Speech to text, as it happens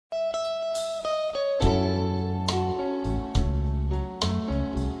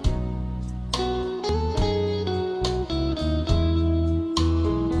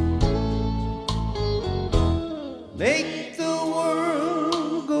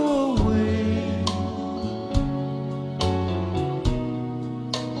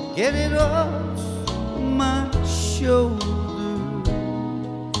get it off my shoulder.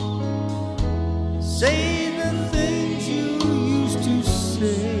 Say the things you used to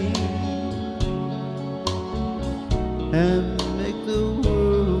say and make the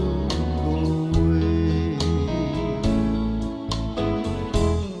world go away.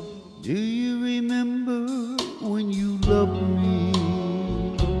 Do you remember when you loved me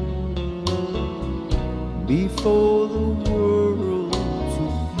before the world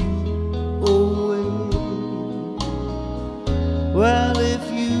took you away? Well, if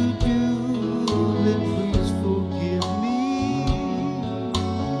you do, then please forgive me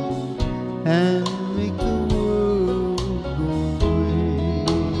and make the world go away.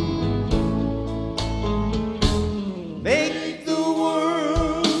 Make the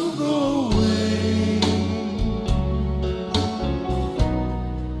world go away.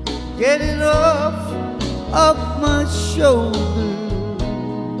 Get it off my shoulder.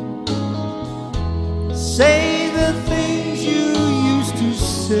 Say the things you used to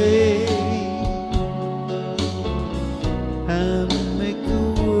say and make the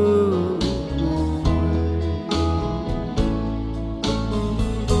world go away.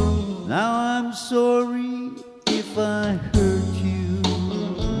 Now I'm sorry if I hurt you.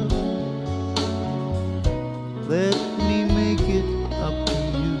 Let me make it up to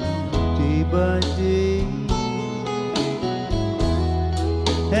you day by day.